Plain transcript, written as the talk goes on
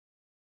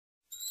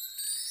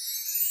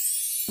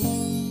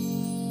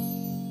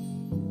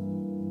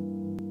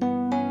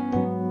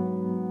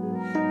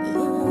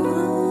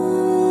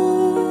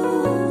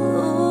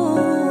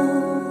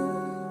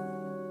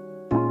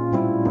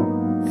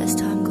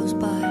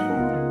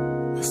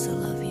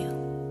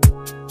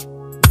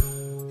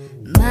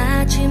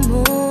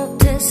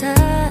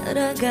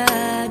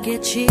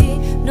가겠지.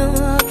 너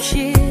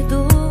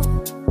없이도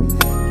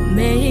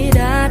매일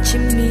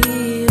아침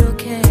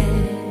이렇게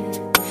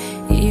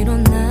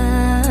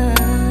일어나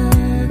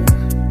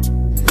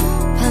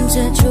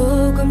밤새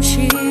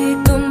조금씩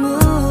또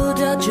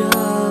무뎌져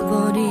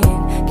버린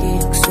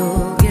기억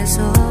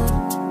속에서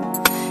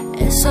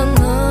애써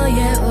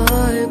너의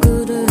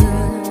얼굴을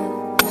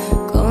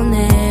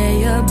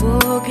꺼내야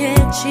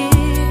보겠지.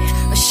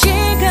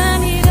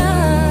 시간이란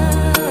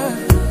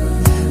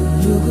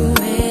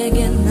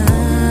누구에게나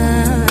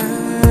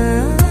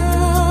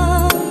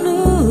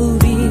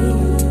우리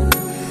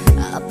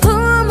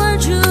아픔을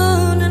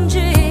주는지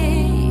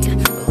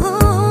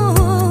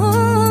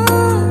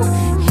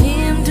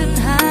힘든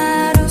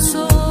하루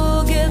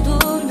속에도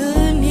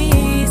늘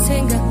네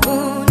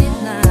생각뿐인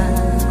나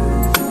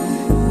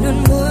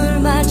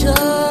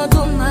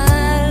눈물마저도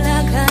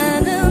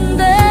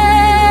말라가는데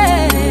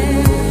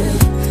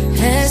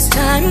As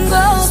time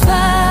goes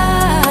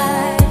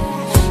by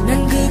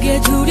난 그게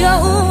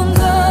두려운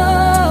걸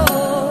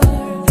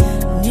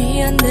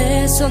네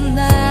안에서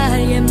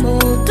나의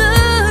모든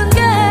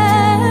게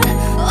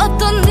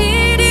어떤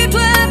일이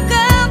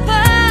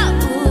될까봐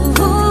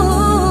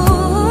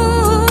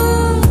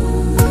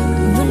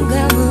눈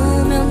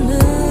감으면 늘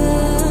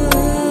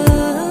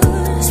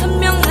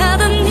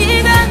선명하던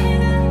네가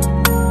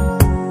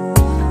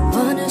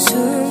어느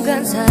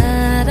순간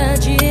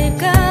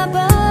사라질까봐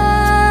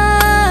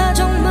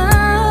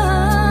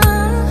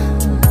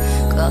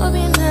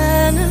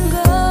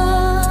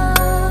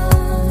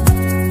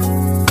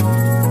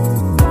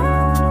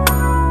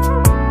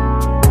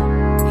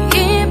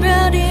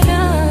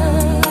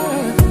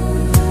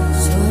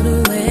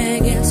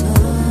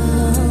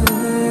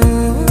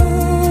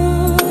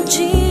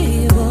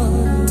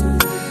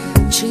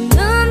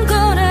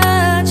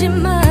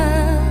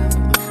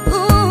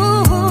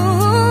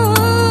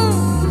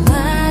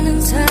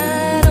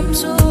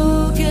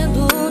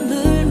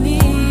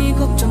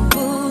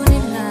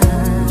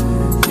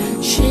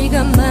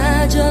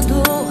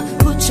마저도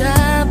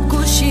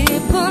붙잡고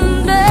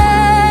싶은데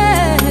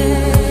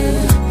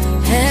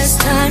As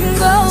time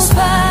goes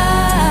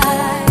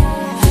by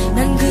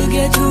난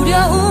그게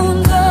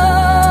두려운 걸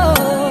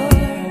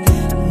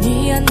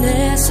네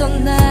안에서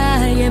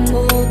나의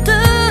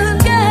모든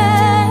게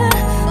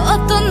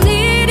어떤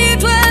일이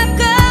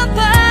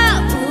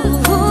될까봐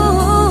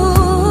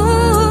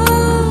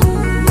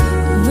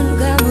눈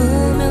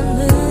감으면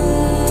늘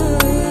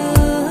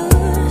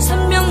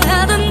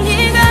선명하던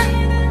네가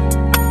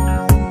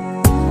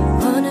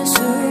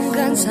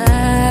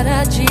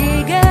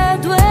사라지게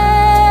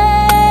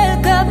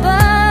될까봐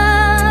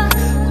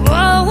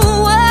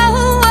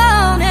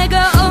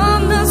내가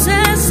없는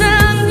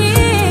세상이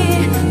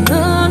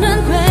너는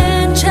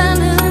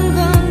괜찮은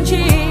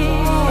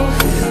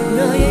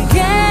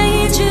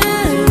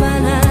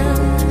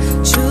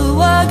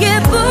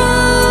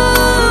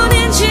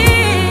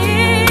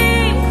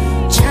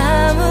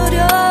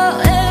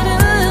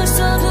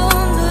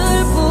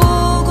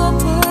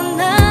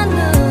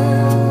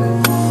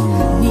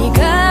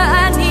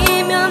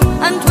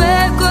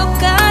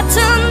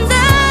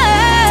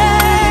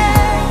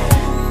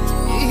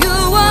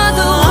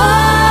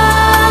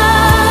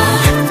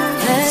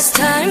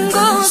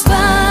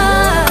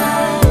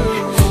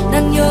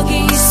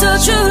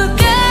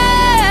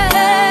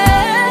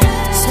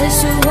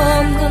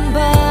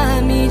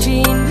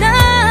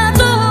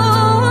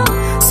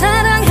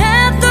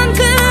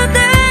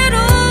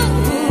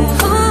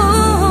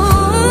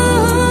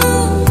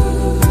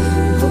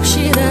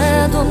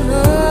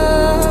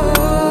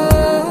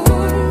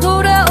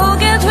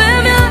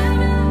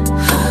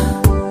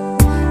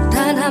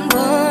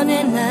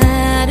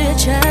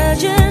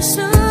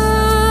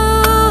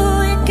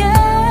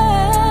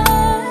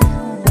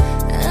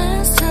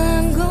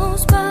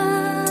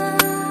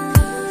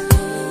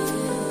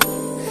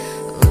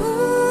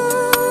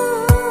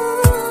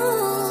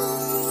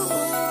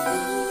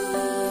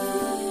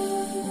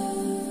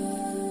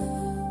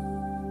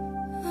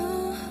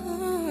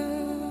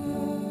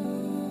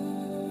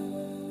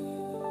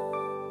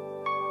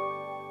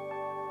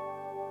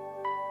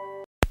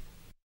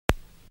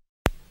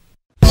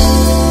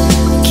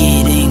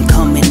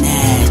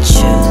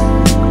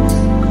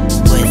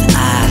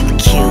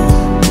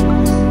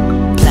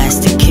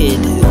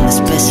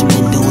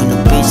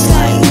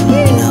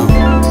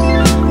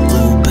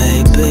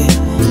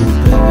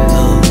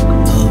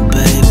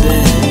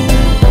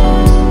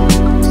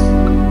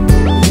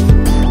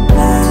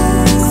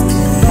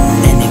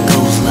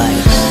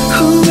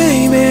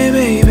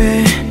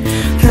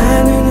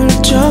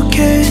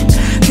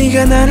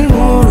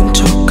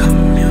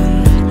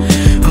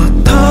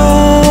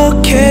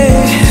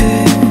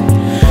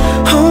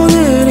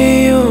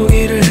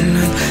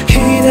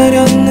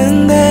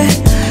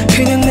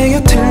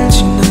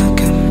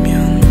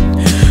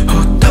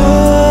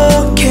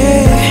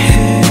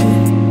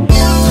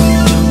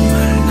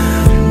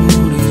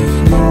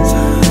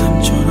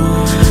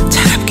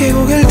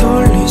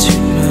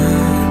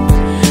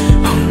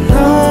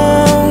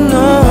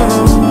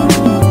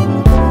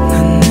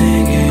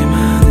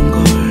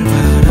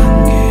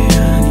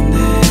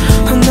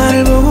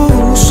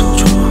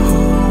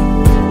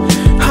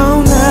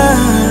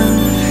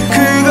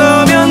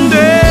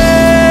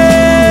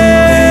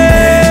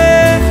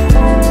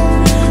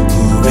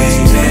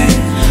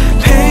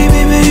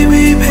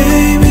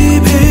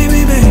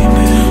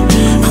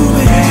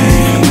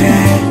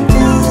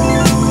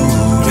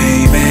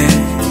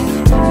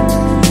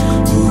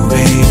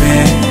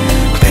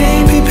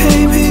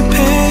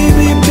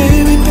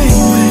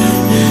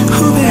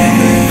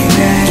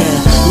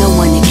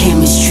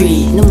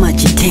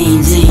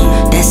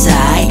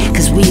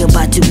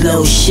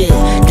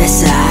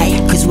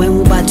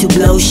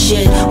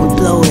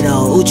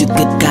우주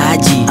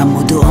끝까지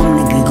아무도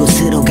없는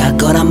그곳으로 갈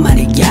거란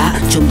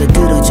말이야. 좀 더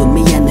들어줘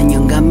미안 넌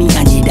영감이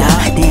아니라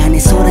내 안에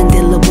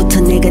소란들로부터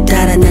내가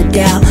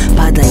달아났다.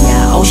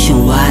 바다야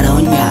ocean wide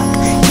on yak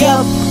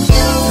yup.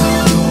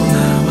 너도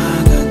나와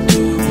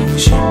다투고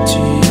싶지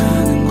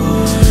않은 거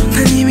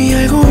난 이미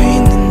알고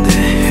있는데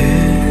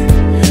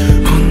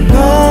Oh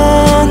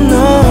no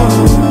no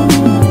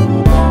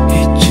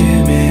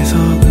이쯤에서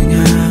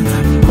그냥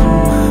한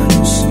번만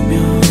웃으면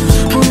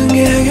모든 게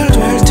해결될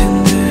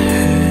텐데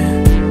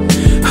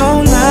Oh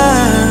난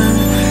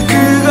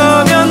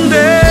그거면 돼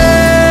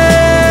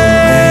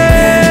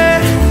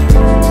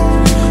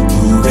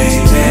Ooh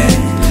baby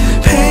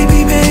baby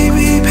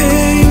baby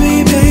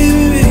baby baby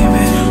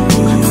baby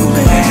Ooh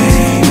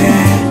baby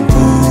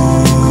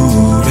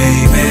Ooh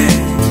baby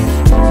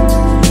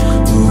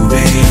Ooh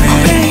baby Oh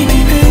baby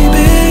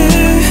baby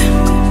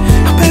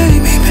Oh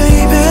baby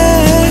baby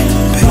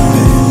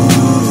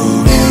Ooh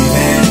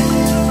baby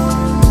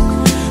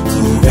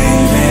Ooh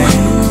baby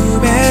Ooh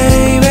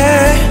baby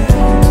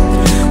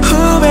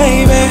Ooh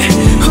baby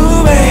Ooh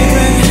baby Ooh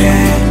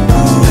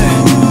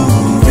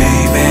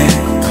baby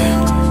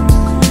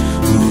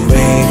Ooh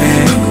baby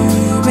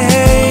Ooh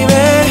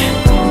baby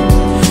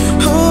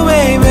Ooh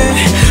baby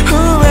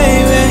Ooh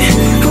baby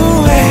Ooh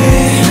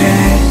baby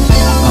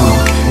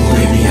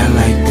Baby I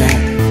like that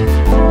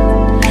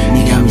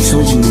네가 미소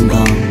짓는 거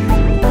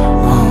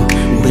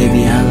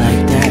Baby I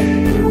like that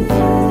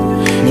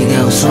네가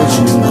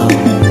웃어주는 거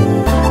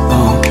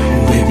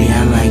Baby I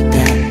like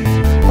that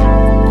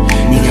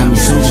네가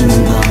미소 짓는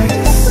거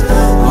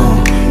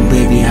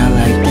Baby I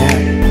like that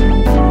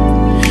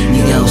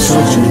네가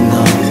웃어주는 거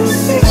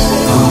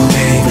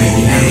Baby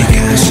내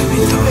가슴이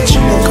터질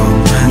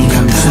것만 네가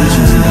미소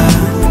짓는 거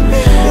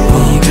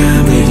네가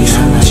미소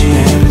지을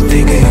때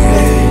그래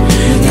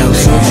네가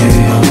웃어주는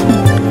거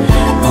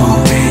Oh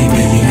baby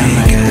내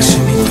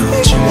가슴이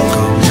터질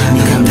것만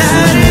네가 미소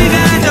짓는 거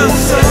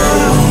가졌어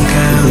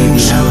네가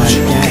웃어줄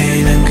때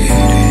난 그래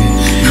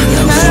네가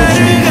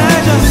웃어주는 거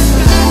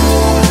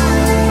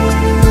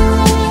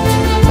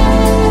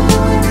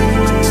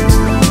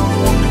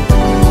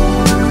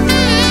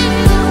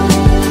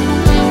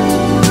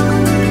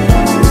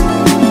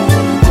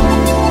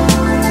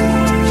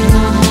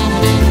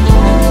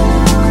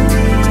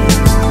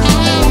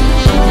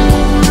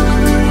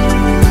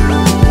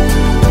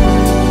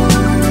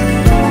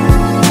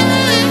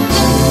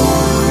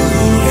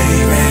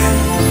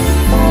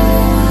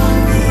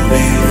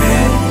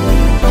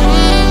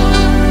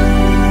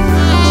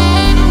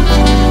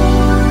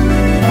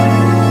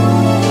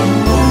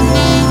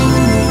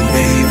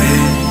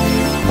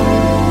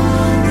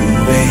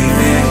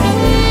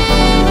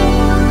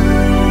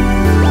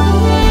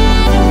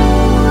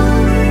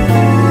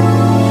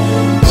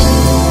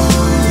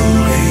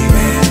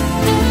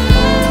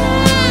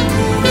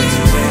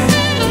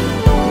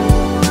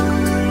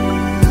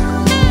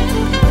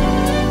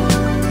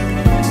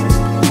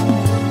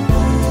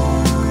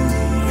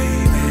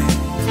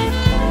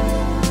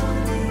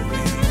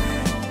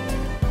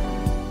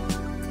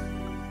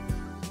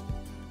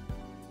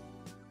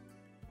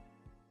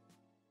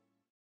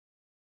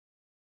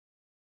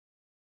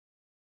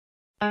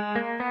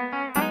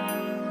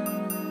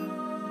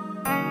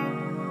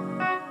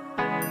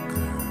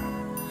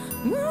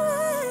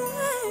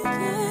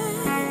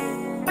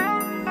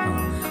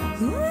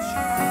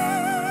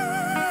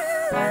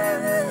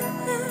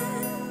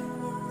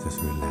Just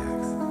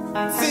relax.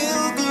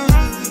 Feel good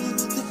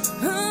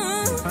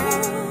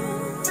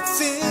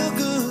Feel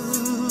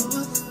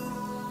good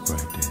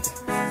Right there.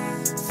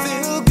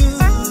 Feel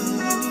good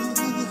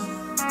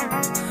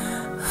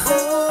Oh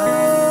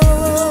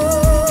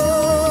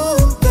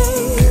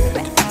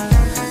baby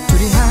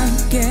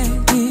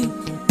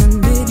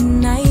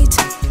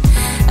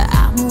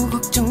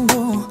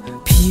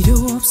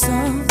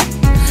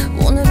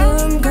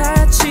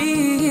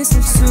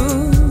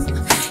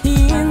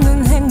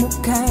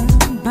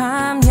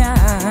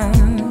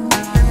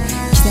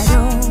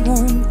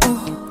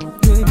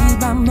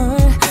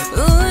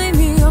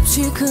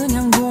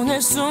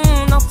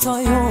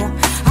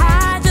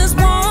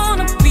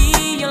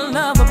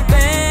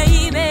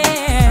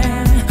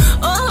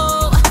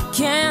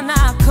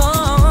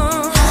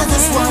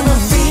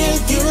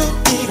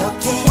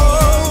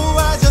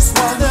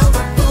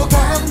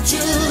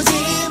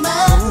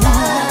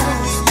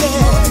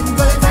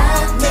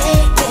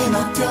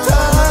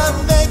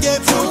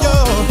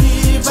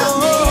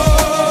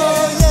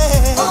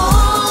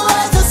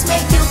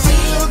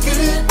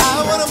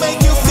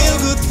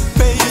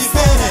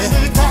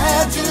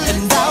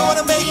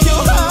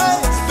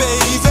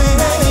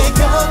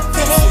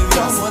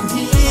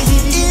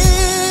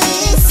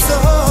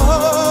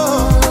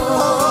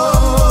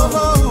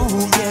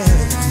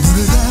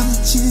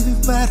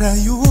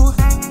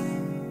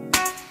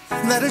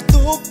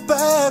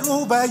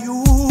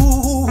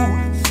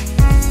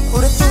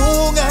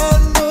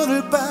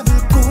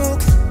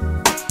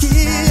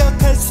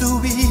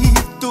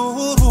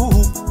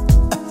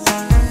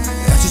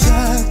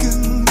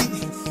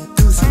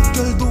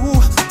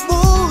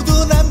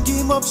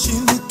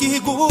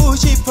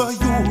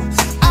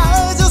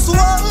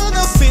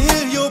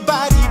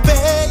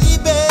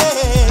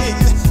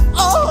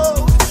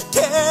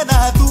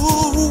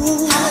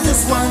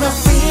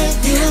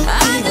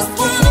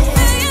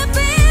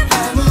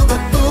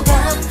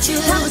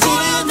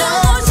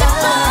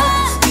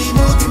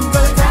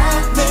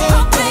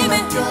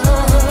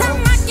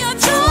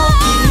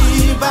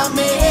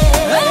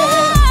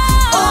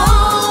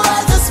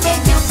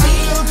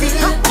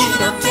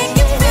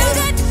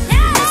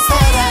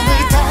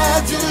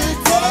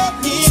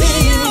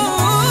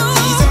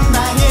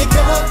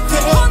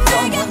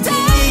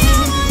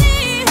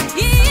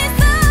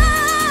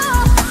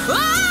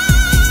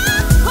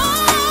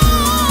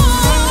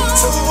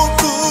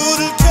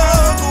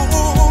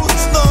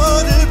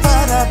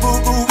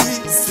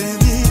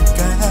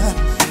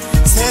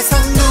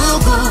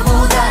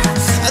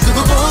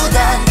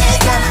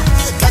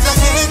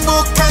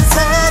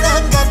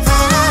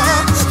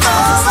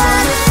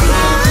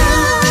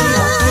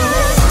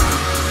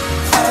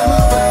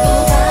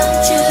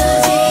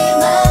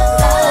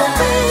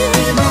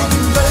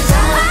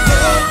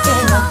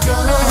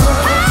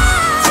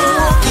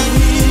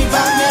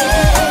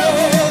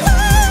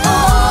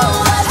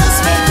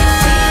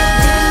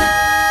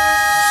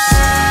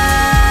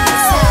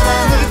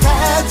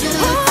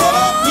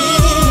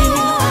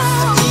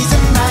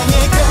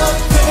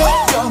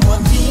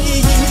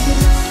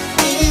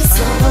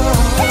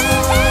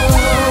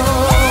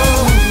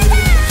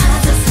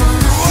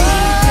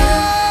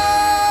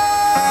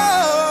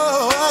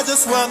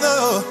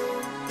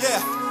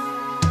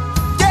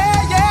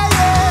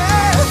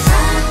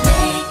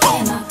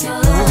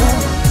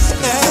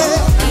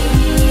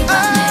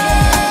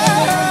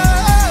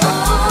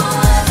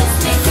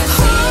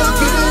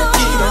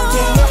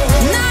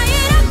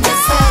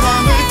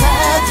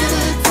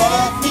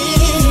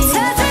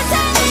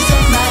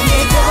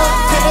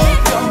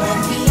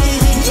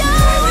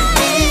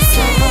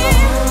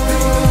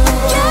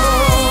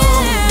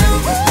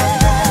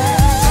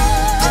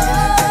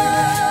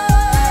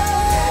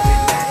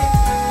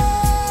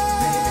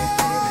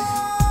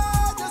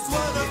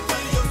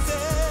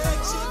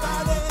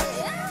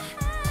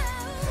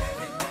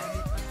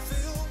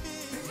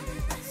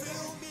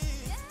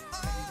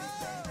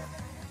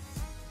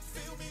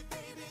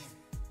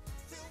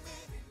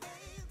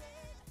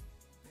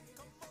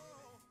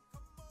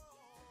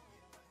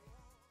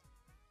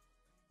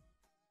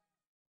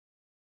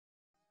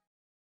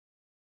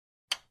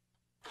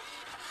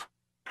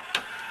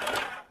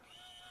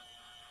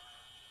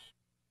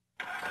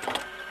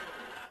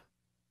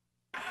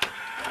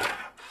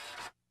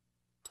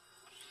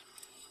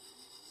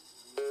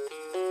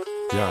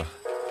야,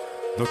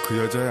 너 그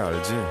여자애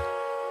알지?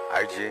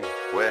 알지.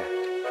 왜?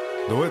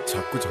 너 왜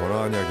자꾸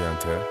전화하냐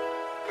걔한테?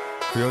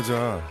 그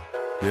여자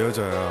내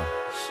여자야.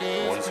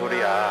 뭔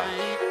소리야.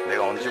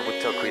 내가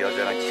언제부터 그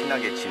여자랑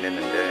친하게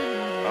지냈는데.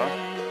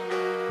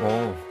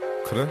 어?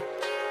 그래?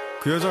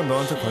 그 여자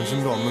너한테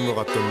관심도 없는 것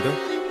같던데?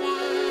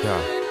 야,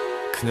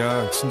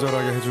 그냥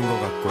친절하게 해준 것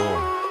같고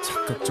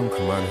착각 좀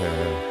그만해.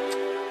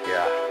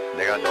 야,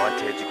 내가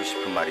너한테 해주고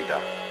싶은 말이다.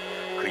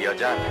 그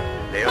여잔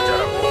내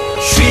여자라고.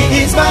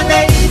 She is my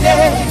lady.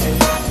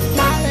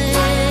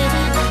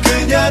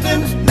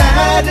 그녀는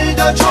나를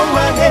더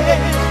좋아해.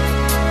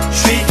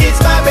 She is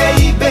my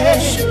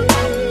baby.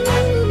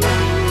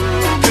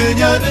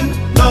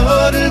 그녀는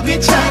너를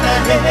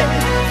귀찮아해.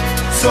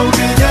 So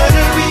그녀를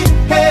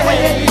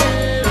위해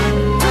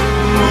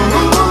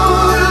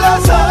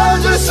물러서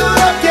줄 순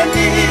없겠니.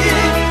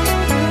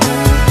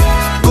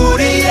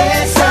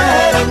 우리의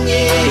사랑이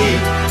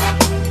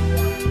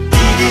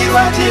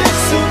이루어질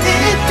수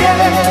있게.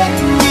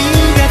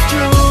 네가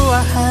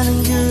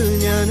좋아하는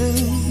그녀는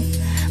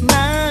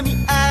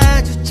마음이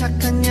아주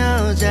착한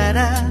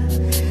여자라.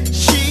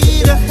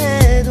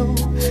 싫어해도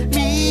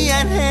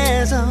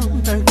미안해서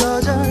널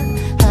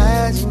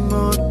거절하지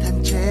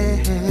못한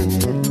채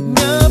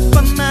몇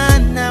번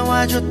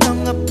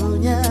만나와줬던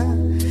것뿐이야.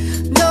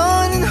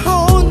 너는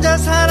혼자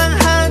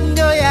사랑한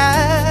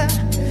거야.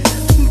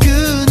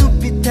 그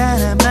눈빛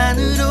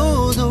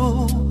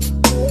하나만으로도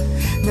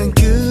난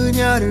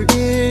그녀를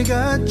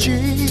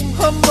읽었지.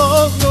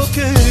 어머,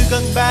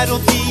 그건 바로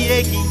네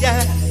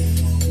얘기야.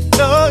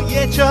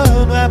 너의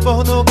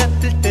전화번호가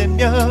뜰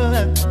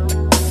때면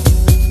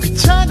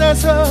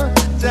귀찮아서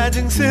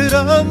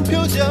짜증스러운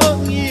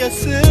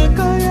표정이었을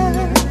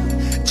거야.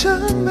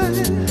 정말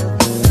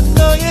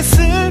너의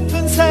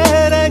슬픈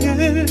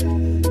사랑을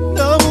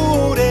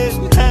너무 오래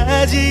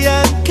하지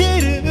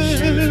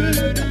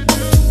않기를.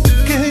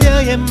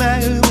 그녀의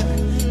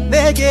마음은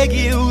내게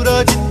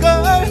기울어진 걸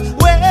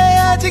왜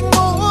아직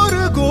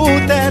모르고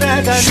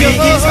따라가며. She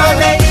is my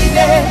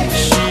lady.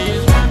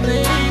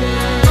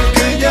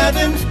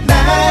 그녀는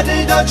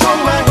나를 더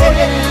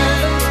좋아해.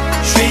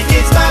 She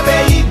is my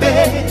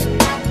baby.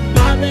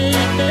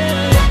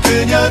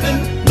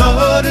 그녀는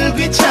너를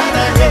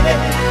귀찮아해.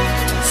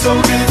 So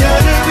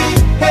그녀를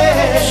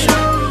위해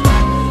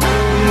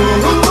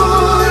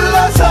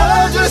물러서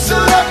줄 순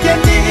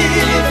없겠니.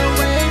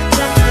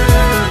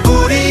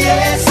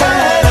 우리의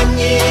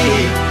사랑이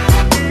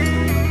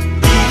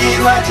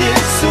이루어질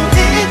수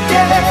있게.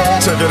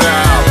 Check it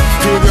out.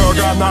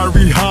 그녀가 날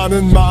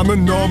위하는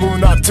마음은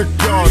너무나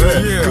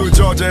특별해.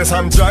 그저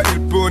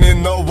제3자일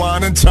뿐인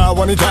너와는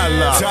차원이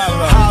달라.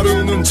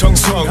 하루는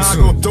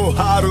정성하고 또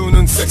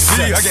하루는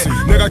섹시하게.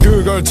 내가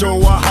그걸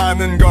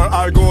좋아하는 걸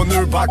알고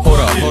늘 받고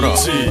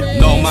있지.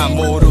 너만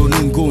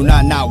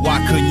모르는구나 나와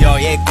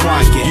그녀의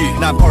관계.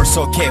 난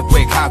벌써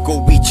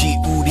계획하고 있지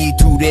우리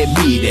둘의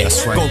미래.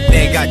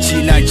 꽃대가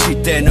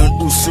지나칠 때는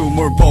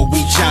웃음을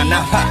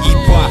보이잖아.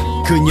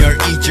 이봐 그녀를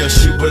잊어.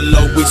 She will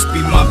always be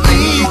my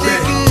baby.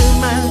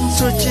 그만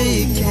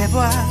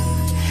솔직해봐.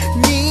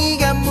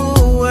 네가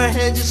무얼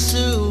해줄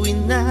수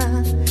있나.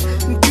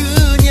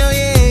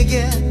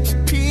 그녀에게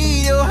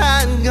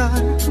필요한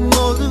건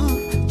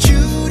모두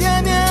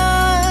주려면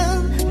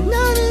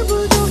나는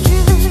부족해.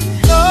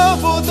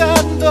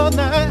 너보단 더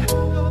날,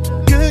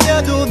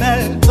 그녀도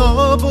날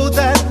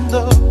너보단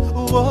더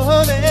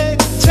원해.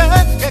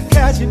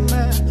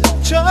 착각하지마.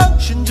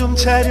 정신 좀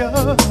차려.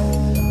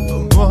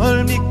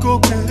 뭘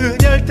믿고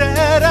그녀를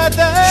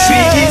따라다. She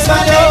is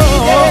my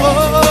lady.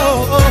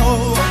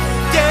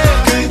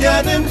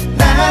 그녀는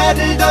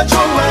나를 더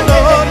좋아해.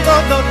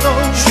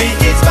 She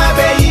is my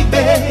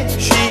baby.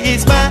 She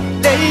is my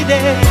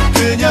lady.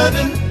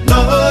 그녀는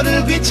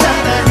너를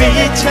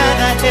귀찮아해.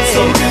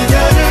 So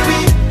그녀를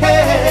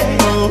위해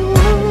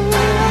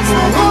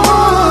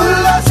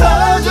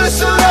물러서 줄 순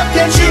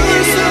없겠니.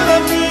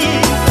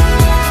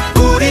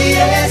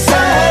 우리의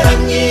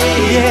사랑이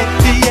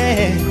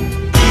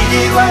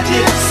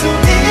이루어질 수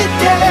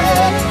있게.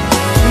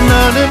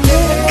 너는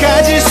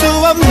가질 수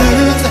없는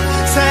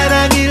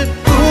사랑일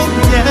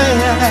뿐이야.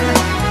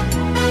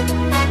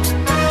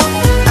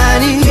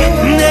 아니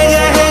내가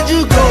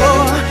해주고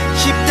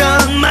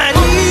싶던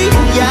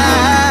말이야.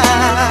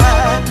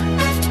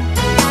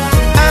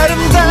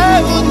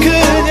 아름다운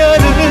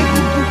그녀를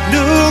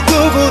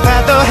누구보다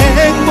더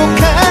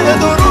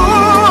행복하도록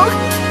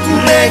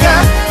내가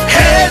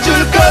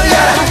해줄 거야.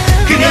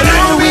 그녀를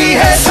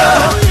위해서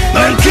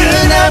넌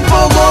그냥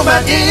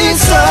보고만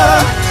있어.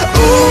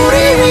 우리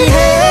위해.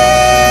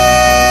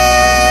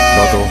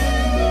 너도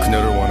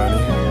그녀를 원하니?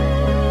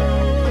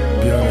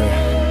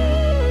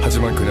 미안해.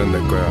 하지만 그녀는 내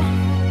거야.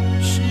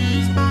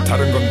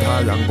 다른 건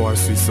다 양보할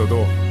수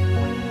있어도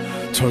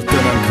절대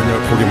난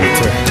그녀를 포기 못해.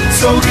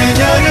 So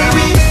그녀를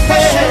위해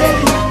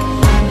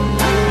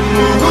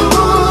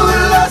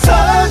물러서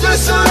줄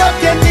순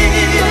없겠니.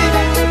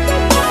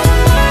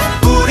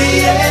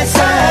 우리의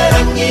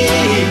사랑이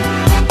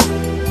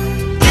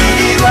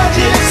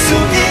이루어질 수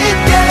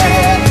있게.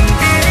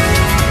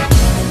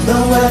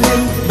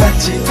 너와는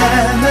맞지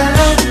않아.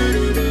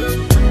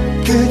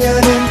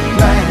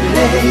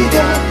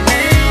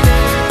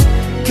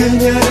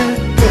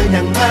 그녀를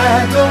그냥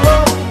봐도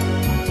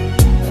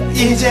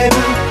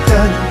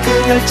이제부터는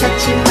그녀를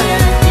찾지 마.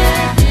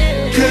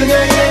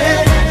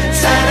 그녀의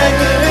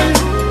사랑을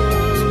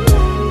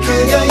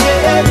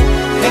그녀의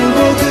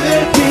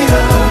행복을 빌어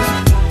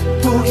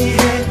포기해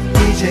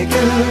이제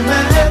그만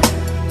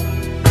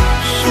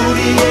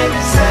우리의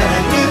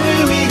사랑을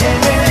위해.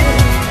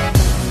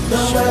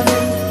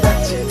 너와는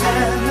맞지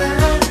않아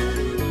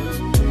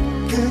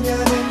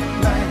그녀는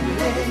my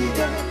lady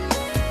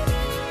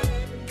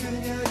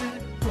그녀를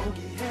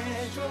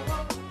포기해줘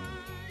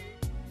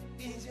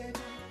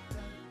이제부터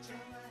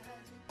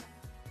좋아하지 마.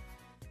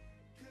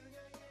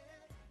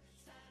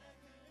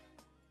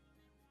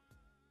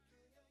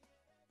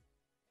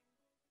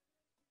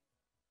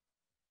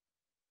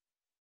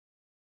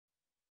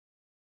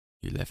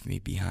 You left me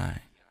behind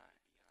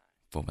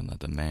for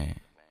another man.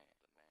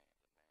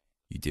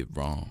 You did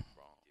wrong,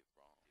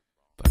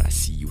 but I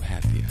see you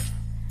happier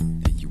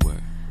than you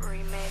were.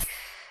 Remix.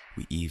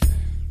 We even,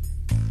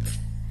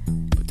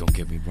 but don't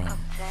get me wrong.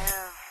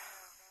 Uptown.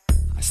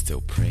 I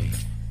still pray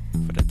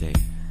for the day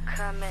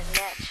Coming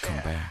at you ya.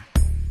 come back.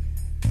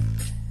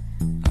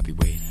 I'll be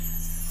waiting.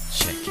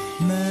 Check it.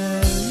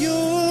 날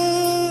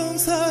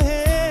용서해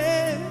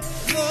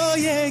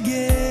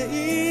너에게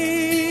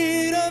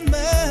이런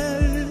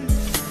말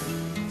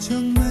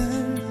정말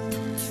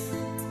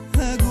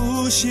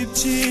하고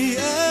싶지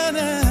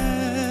않아.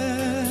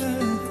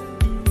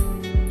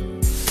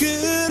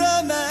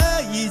 그러나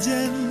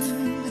이젠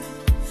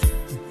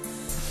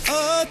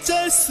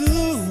어쩔 수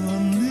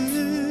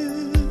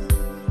없는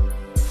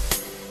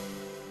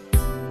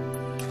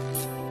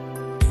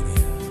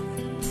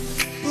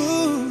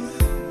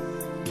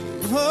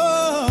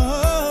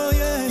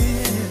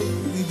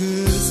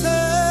그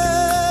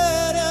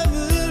사람을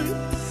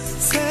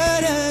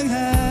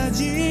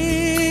사랑하지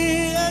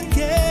않게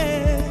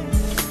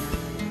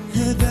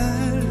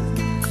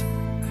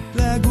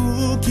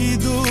해달라고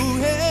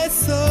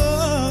기도했어.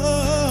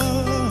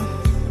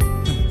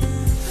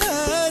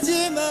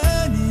 하지만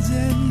이젠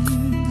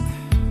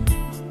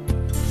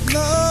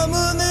너무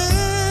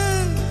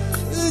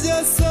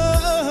늦었어.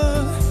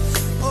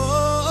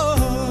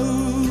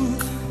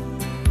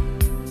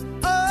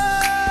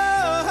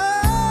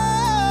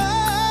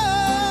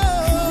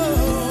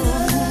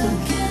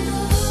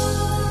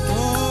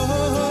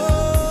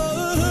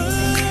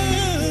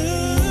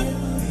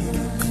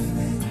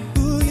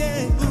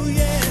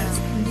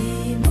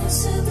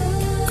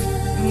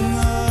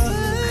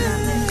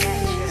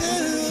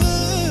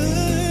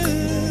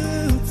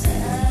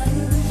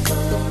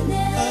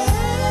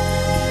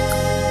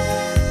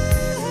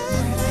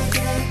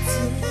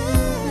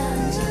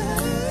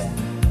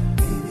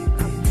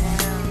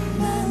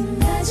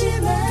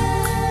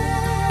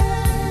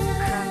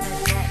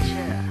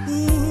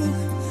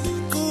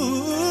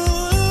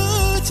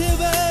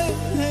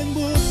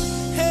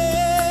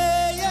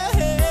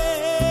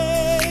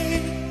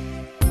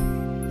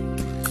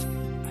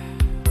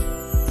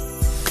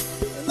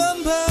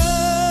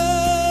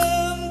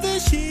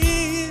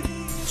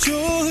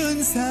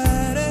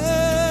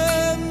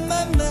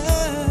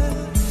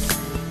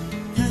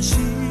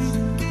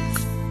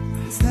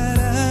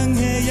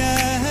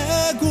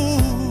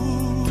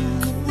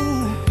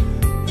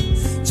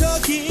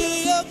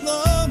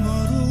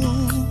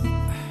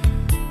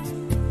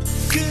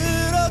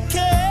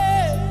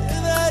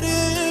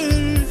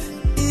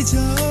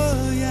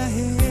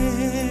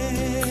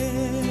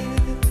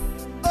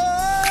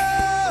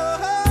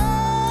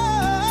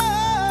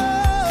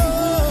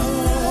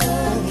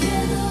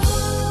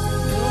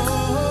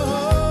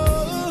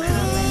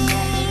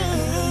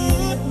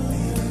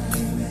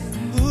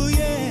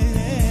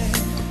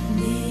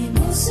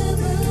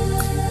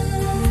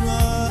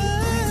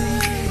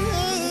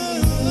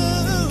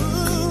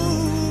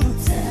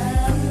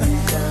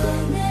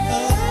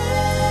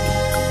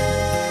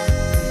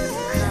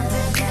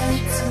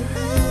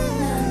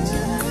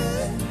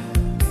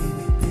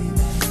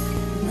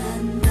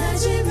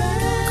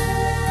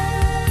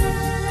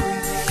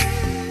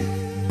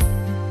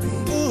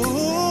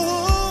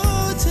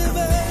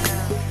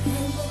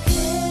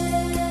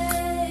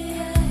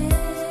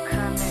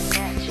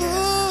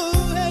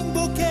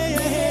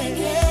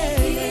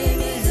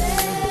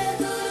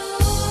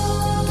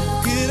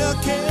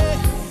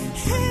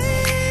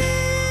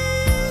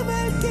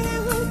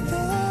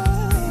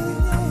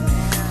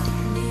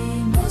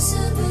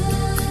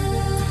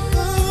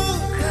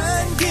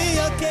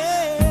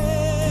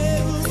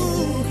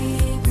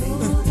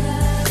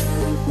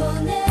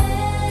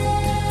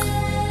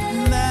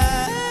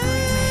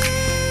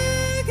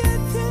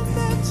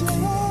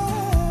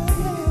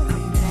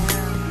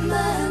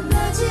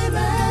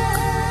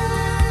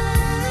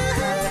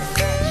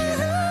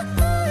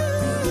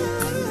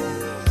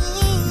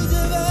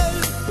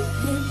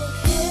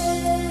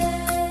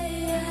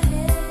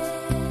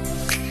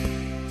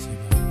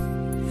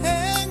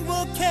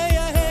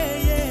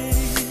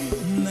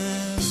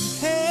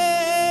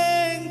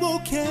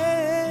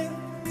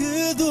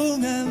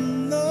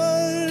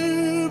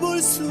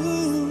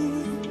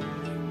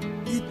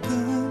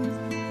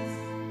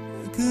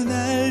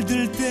 그날들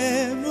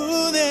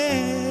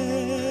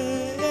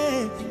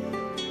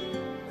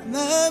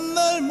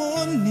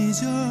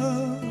잊어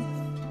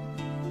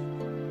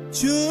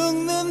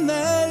죽는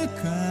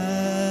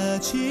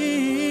날까지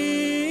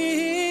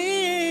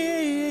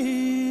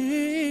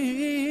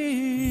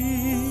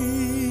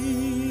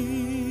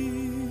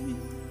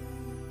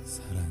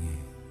사랑해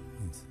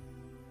인생.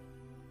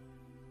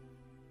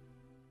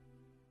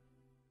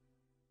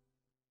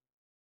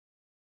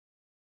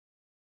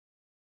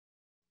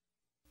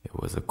 It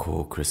was a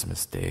cold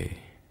Christmas day.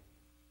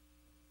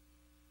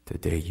 The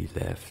day you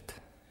left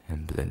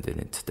and blended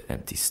into the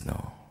empty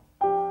snow.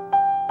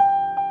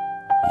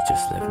 You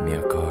just left me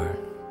a card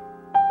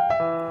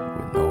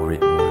with no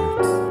written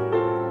words,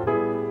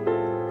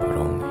 but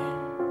only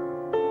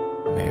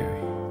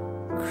Merry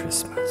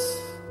Christmas.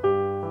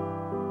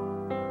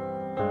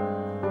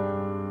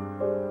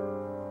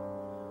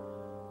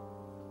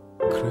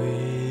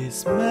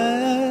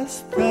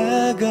 크리스마스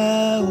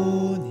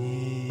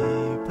다가오니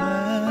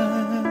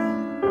밤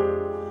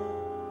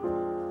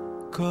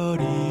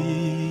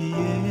거리에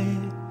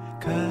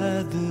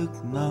가득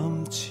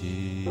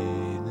넘치는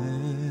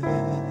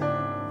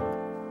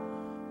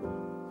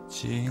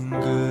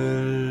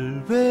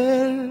징글벨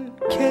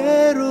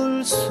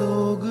캐롤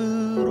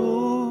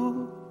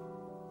속으로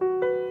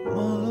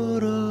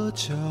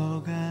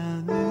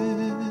멀어져가는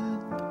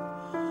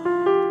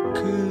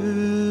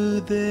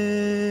그대여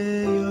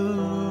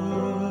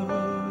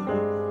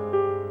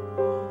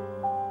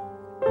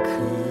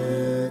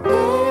그대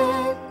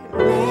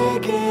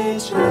내게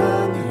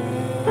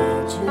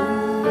전해준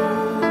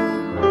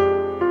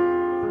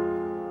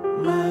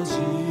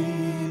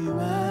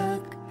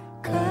마지막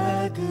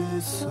카드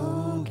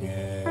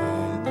속에는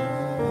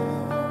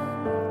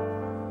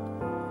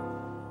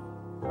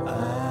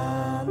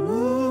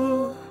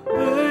아무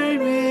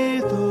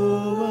의미도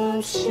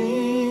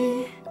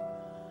없이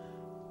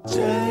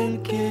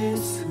짧게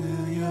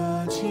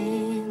쓰여진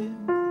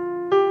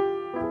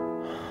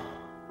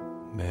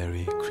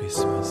메리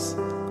크리스마스.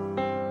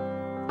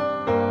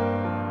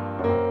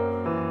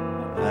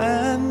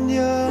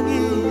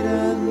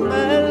 안녕이란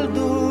말도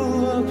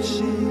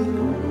없이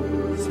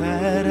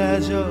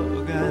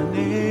사라져가네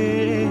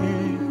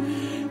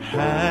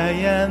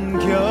하얀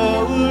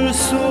겨울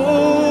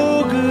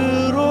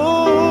속으로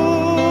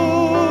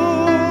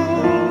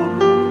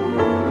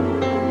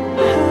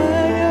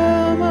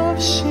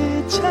하염없이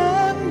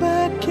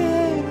창밖에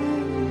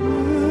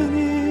눈이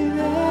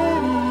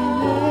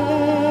내리네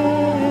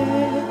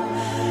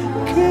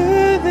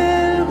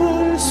그댈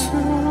볼 수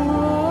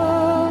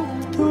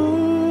없도록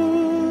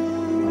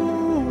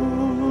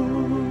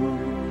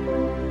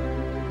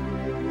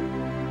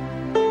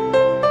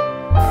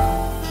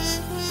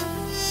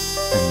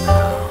And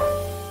now,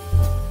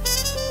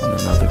 on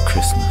another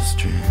Christmas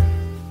dream,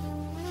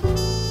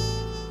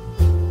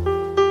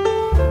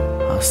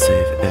 I'll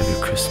save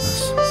every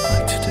Christmas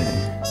like today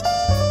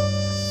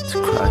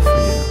to cry for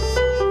you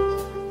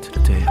to the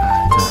day I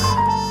die.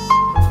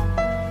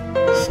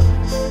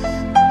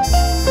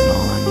 And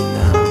all I need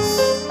now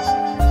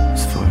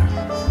is for you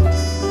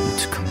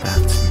to come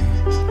back to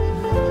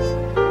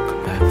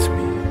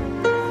me,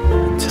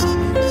 and tell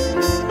me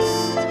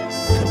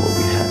that what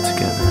we had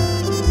together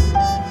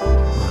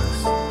was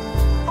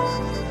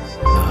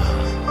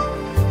love.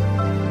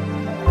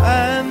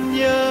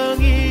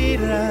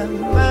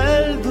 안녕이란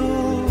말도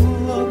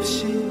없이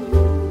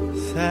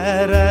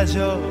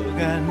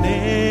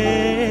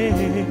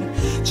사라져가네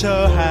저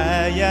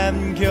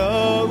하얀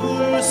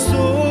겨울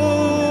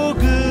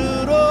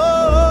속으로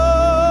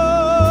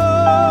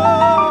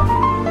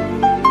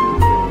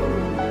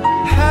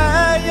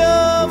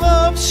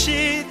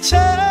하염없이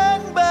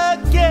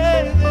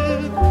창밖에는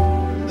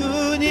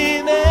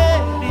눈이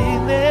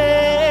내리네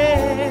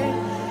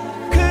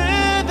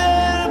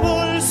그댈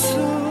볼 수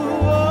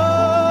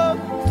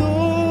없도록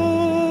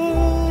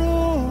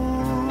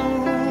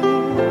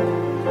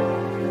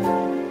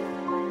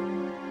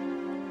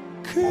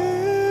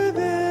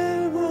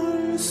그댈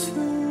볼 수